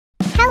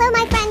Hello,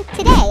 my friend.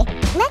 Today,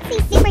 let's see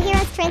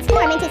superheroes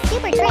transform into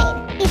super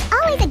train. It's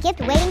always a gift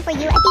waiting for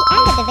you at the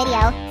end of the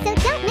video, so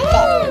don't miss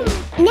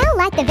it. Now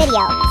like the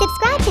video,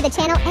 subscribe to the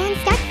channel, and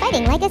start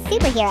fighting like a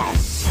superhero.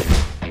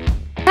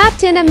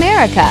 Captain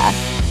America.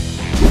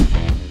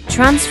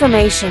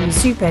 Transformation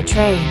Super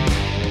Train.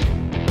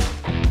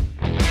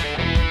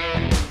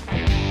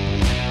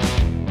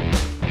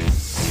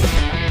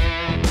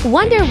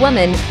 Wonder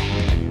Woman.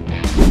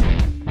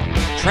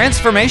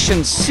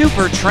 Transformation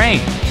Super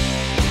Train.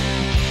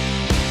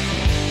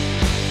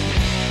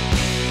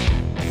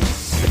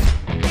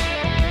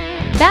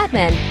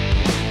 Batman.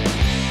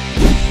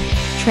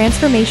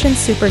 Transformation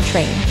Super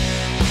Train.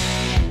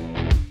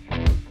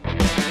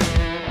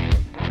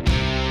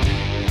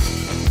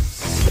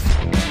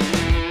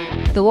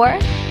 Thor.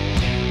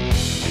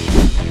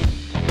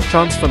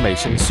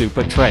 Transformation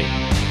Super Train.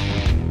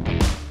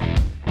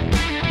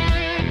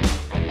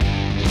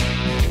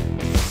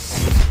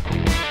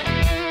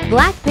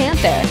 Black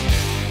Panther.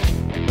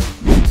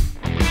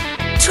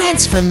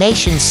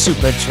 Transformation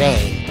Super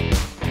Train.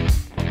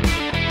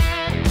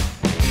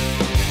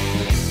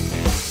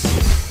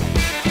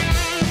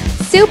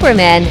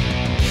 Superman.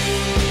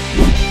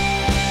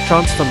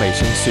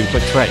 Transformation Super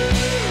Train.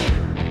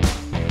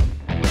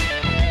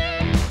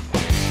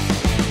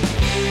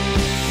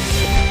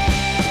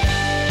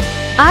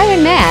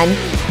 IronMan.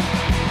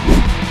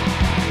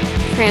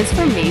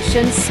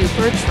 Transformation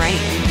Super Train.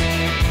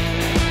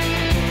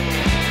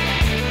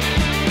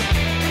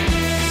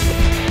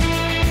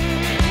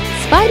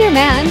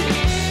 Spider-Man.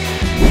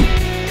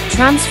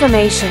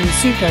 Transformation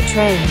Super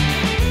Train.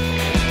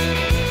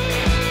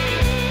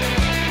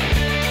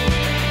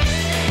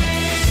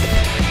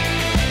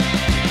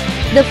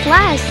 The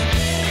Flash.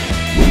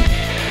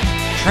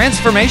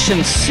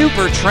 Transformation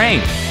Super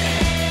Train.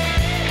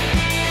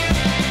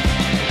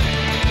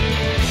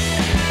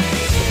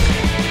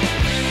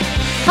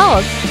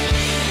 Hulk.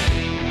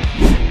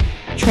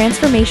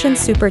 Transformation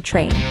Super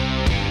Train.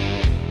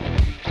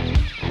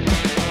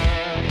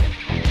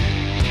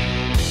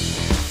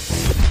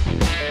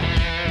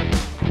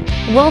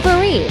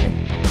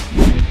 Wolverine.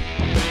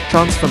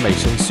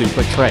 Transformation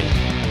Super Train.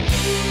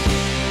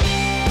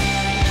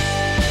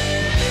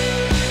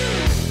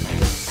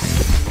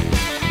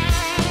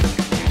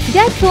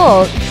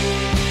 Deadpool.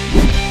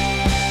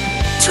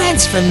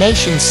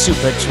 Transformation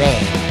Super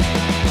Train.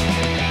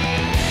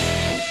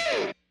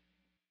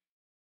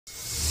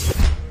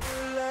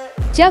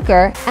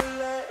 Joker.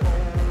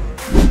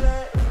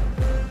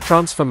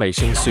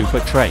 Transformation Super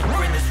Train.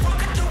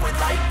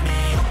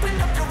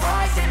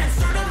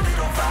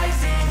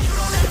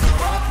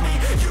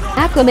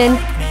 Aquaman.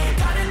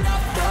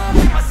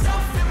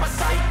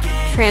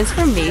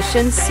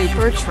 Transformation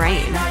Super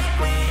Train.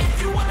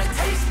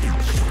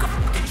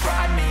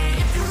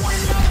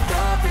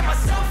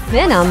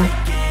 Venom.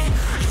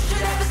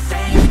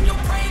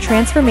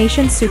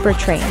 Transformation Super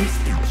Train.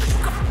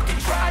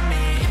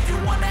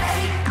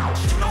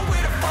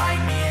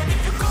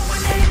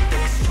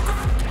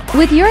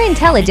 With your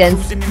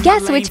intelligence,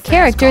 guess which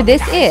character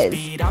this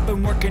is. I've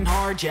been working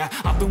hard, yeah,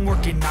 I've been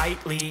working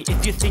nightly.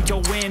 If you think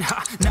you'll win,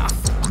 ha, nah,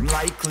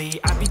 unlikely.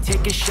 I be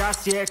taking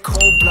shots, yeah,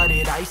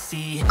 cold-blooded,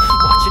 icy.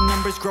 Watching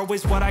numbers grow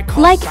is what I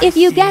call Like if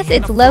you guess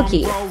it's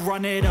Loki.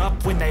 Run it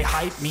up when they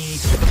hype me.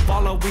 The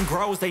following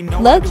grows, they know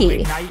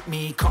Loki. how to ignite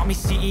me. Call me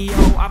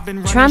CEO, I've been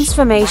running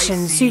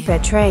Transformation shit Super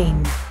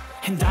Train.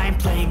 and I ain't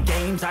playing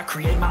games, I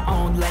create my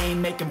own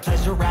lane, making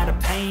pleasure out of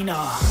pain,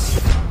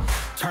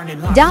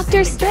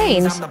 Doctor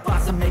Strange.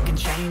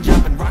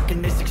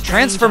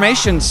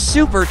 Transformation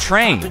Super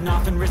Train.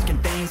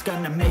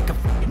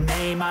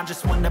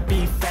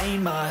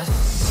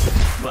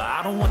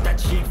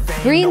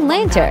 Green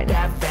Lantern.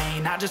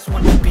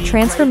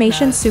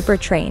 Transformation Super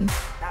Train.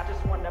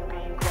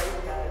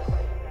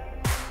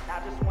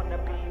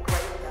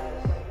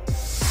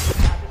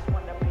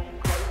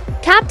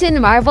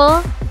 Captain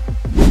Marvel.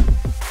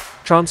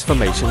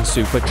 Transformation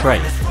Super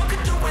Train.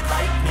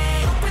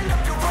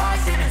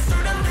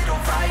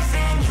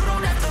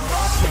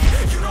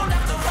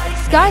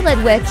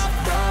 Scarlet Witch.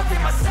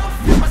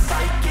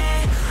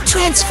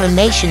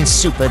 Transformation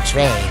Super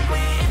Train.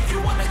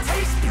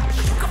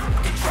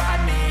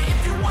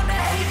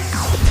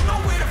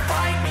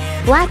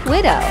 Black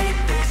Widow.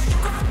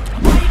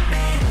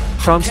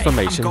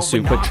 Transformation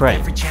Super Train.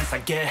 Every chance I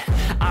get,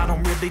 I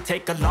don't really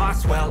take a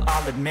loss, well,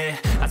 I'll admit.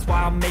 That's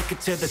why I'll make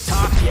it to the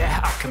top, yeah,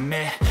 I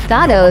commit.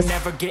 Thanos.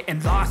 Never getting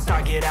lost,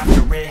 I get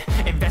after it.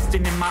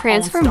 Investing in my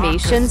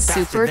Transformation own stock,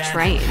 'cause Super faster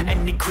Train. than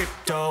any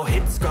crypto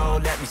hits go,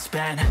 let me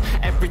spend.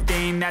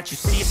 Everything that you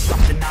see is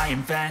something I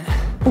invent.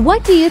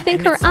 What do you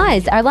think her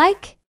eyes are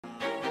like?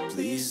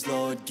 Please,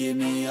 Lord, give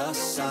me a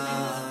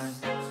sign,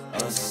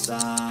 a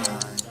sign.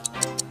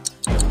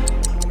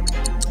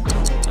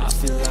 I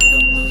feel like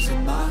I'm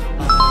losing my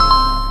mind.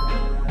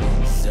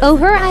 Oh,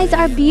 her eyes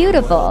are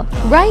beautiful,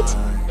 right?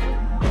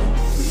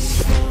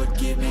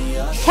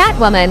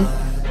 Catwoman.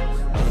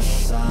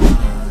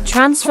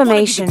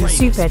 Transformation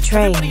Super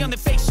Train. Everybody on the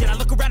fake shit. I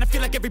look around and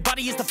feel like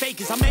everybody is the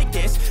fakest. I make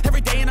this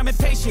every day and I'm in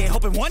patient,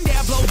 hoping one day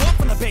I blow up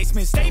from the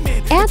basement.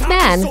 Statement.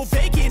 Ant-Man. So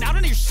vacant. I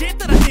don't hear shit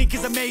that I think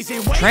is amazing.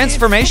 Waiting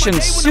Transformation for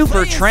my day when I'm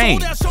Super playing Train.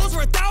 sold out shows for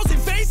 1,000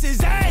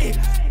 faces. Hey,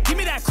 give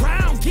me that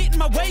crown. Get in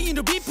my way and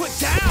to be put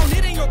down.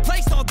 It ain't your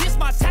place. All this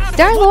my town.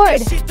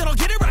 Star-Lord. Shit that I'll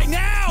get it right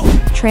now.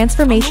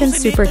 Transformation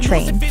Super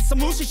Train. Some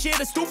losing shit,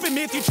 a stupid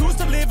myth. You choose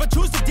to live or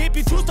choose to dip.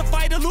 You choose to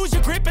fight or lose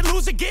your grip and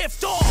lose a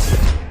gift.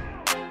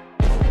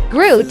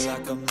 Groot.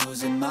 Like I'm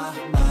losing my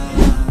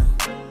mind.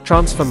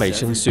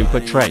 Transformation Super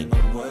Train.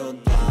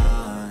 World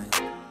blind.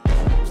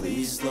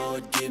 Please,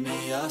 Lord, give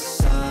me a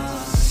sign.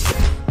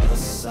 A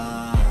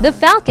sign. The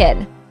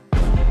Falcon.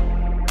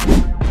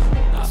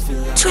 I feel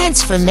like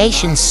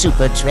Transformation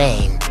Super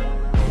Train.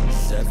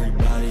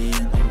 everybody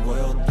in the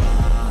world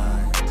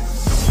blind.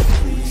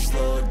 Please,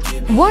 Lord,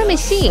 give me War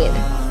Machine.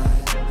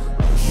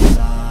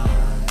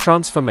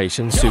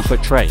 Transformation Super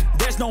Train.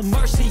 There's no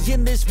mercy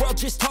in this world,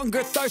 just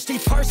hunger-thirsty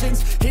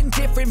persons in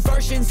different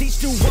versions.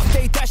 Each new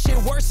update, that shit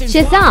worsens.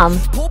 Shazam.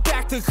 Pull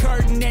back the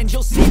curtain and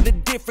you'll see the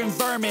different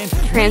vermin.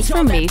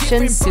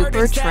 Transformation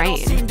Super Train.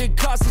 Seem to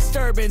cause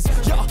disturbance.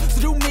 Yo,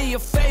 do me a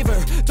favor,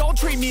 don't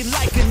treat me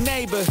like a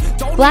neighbor.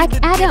 Don't Black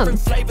need the Adam. different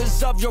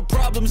flavors of your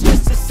problems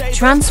just to save.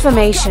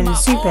 Transformation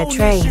I've got my Super own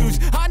Train. issues.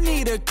 I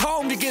need a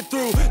comb to get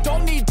through.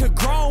 Don't need to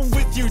groan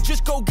with you.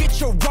 Just go get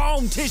your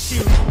own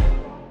tissue.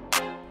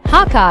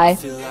 Hawkeye.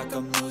 feel like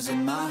I'm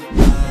losing my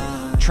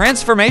mind.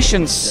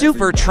 Transformation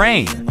Super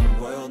Train.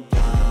 World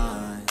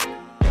blind.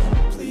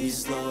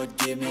 Please, Lord,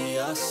 give me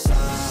a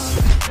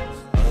sign.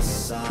 A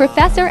sign.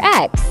 Professor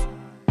X.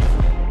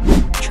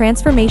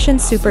 Transformation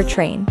Super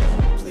Train.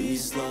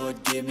 Please,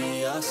 Lord, give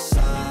me a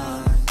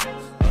sign.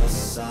 A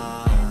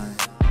sign.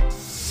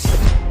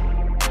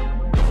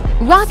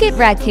 Rocket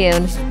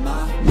Raccoon.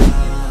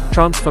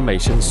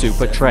 Transformation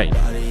Super Train.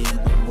 Everybody in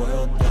the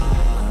world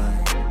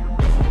blind.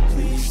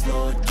 Please,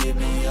 Lord, give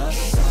me a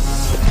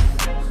sign.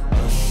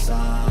 A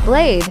sign.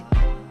 Blade.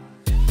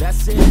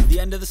 That's it, the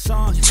end of the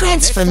song. Transformation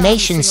Next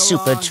time you sing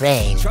Super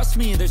Train. Trust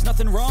me, there's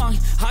nothing wrong.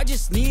 I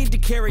just need to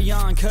carry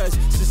on, cause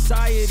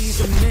society's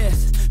a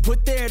myth.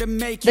 Put there to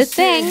make you The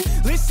Thing.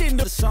 sit. Listen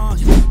to the song.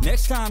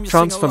 Next time you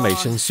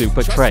Transformation sing along.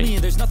 Super Trust Train. me,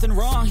 there's nothing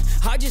wrong.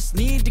 I just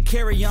need to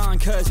carry on,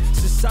 cause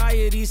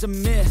society's a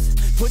myth.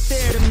 Put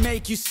there to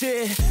make you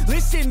sit.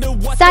 Listen to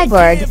what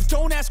Cyborg. they give.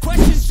 Don't ask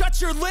questions,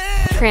 shut your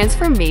lid.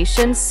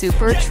 Transformation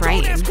Super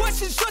Train. Don't ask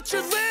questions, shut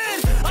your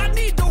lid. I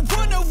need to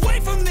run away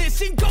from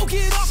this and go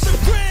get off the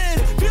grid.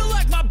 Feel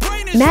like my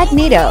brain is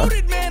Magneto.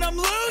 overloaded, man, I'm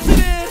losing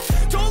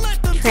it. Don't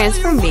let them tell you what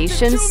to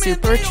Transformation do, man,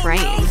 Super they don't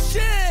Train. know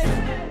shit.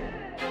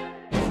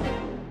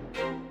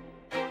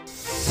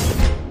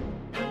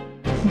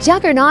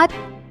 Juggernaut.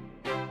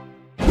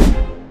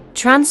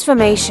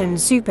 Transformation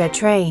Super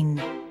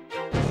Train.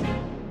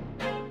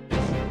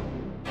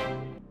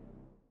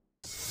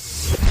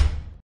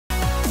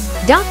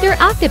 Dr.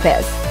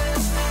 Octopus.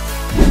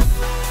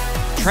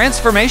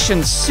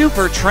 Transformation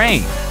Super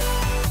Train.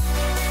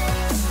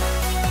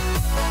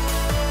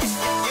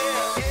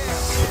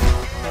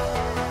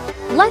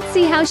 Let's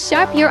see how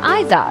sharp your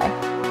eyes are.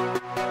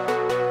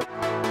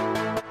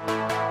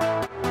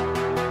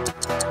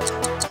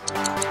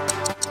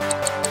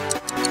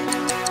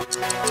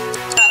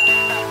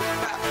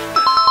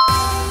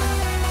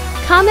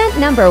 Comment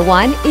number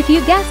 1 if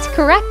you guessed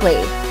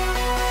correctly.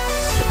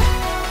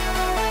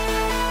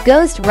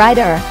 Ghost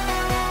Rider.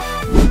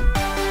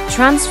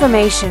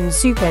 Transformation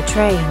Super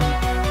Train.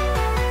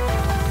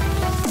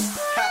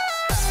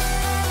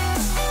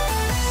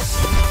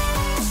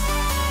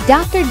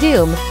 Dr.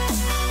 Doom.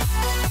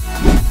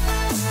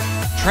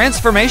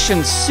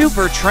 Transformation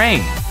Super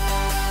Train.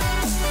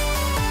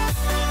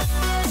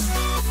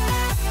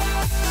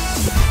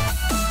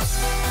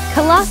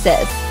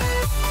 Colossus.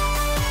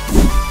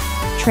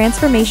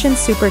 Transformation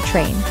Super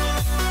Train.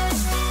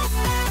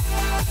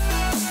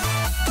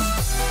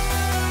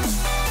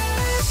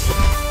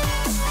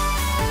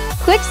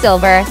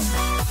 Quicksilver.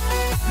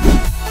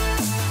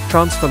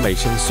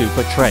 Transformation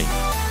Super Train.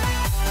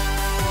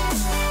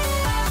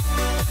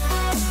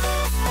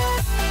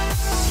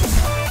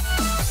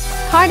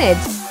 Carnage.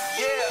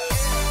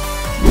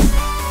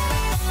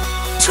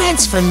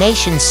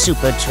 Transformation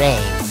Super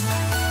Train.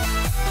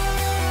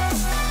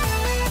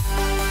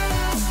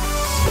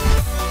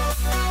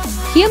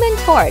 Human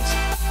Torch.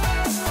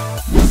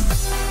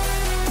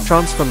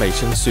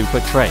 Transformation Super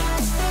Train.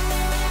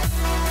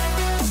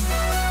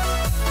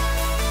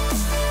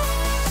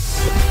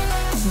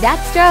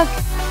 Deathstroke.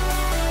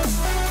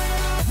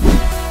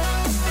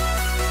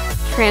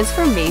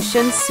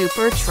 Transformation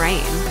Super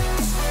Train.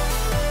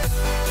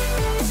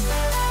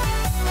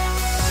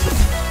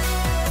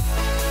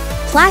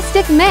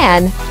 Plastic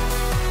Man.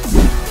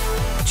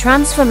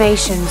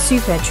 Transformation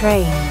Super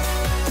Train.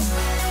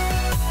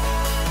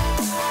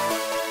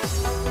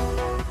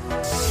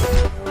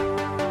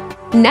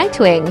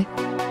 Nightwing.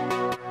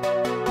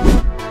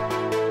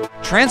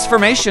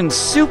 Transformation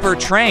Super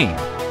Train.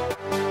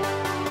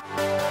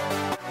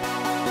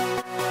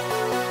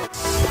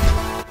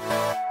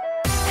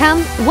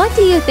 What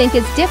do you think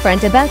is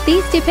different about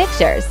these two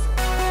pictures?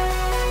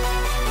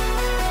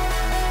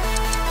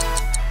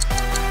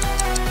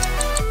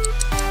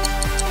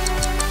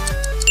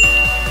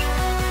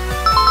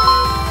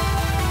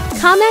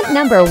 Comment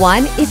number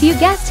 1 if you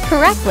guessed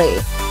correctly.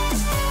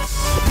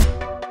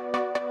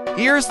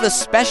 Here's the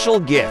special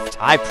gift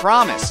I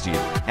promised you,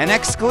 an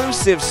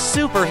exclusive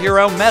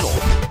superhero medal.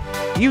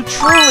 You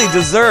truly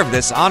deserve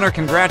this honor.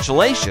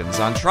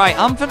 Congratulations on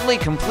triumphantly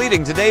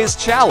completing today's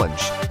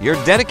challenge. Your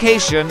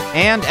dedication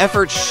and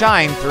efforts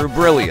shine through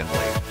brilliantly.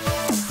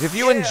 If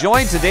you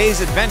enjoyed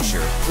today's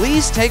adventure,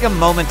 please take a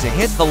moment to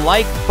hit the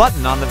like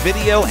button on the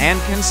video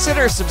and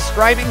consider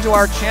subscribing to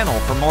our channel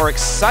for more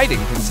exciting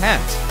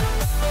content.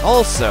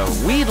 Also,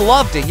 we'd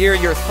love to hear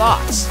your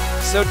thoughts,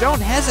 so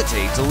don't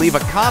hesitate to leave a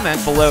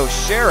comment below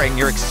sharing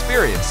your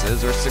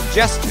experiences or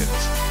suggestions.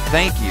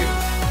 Thank you.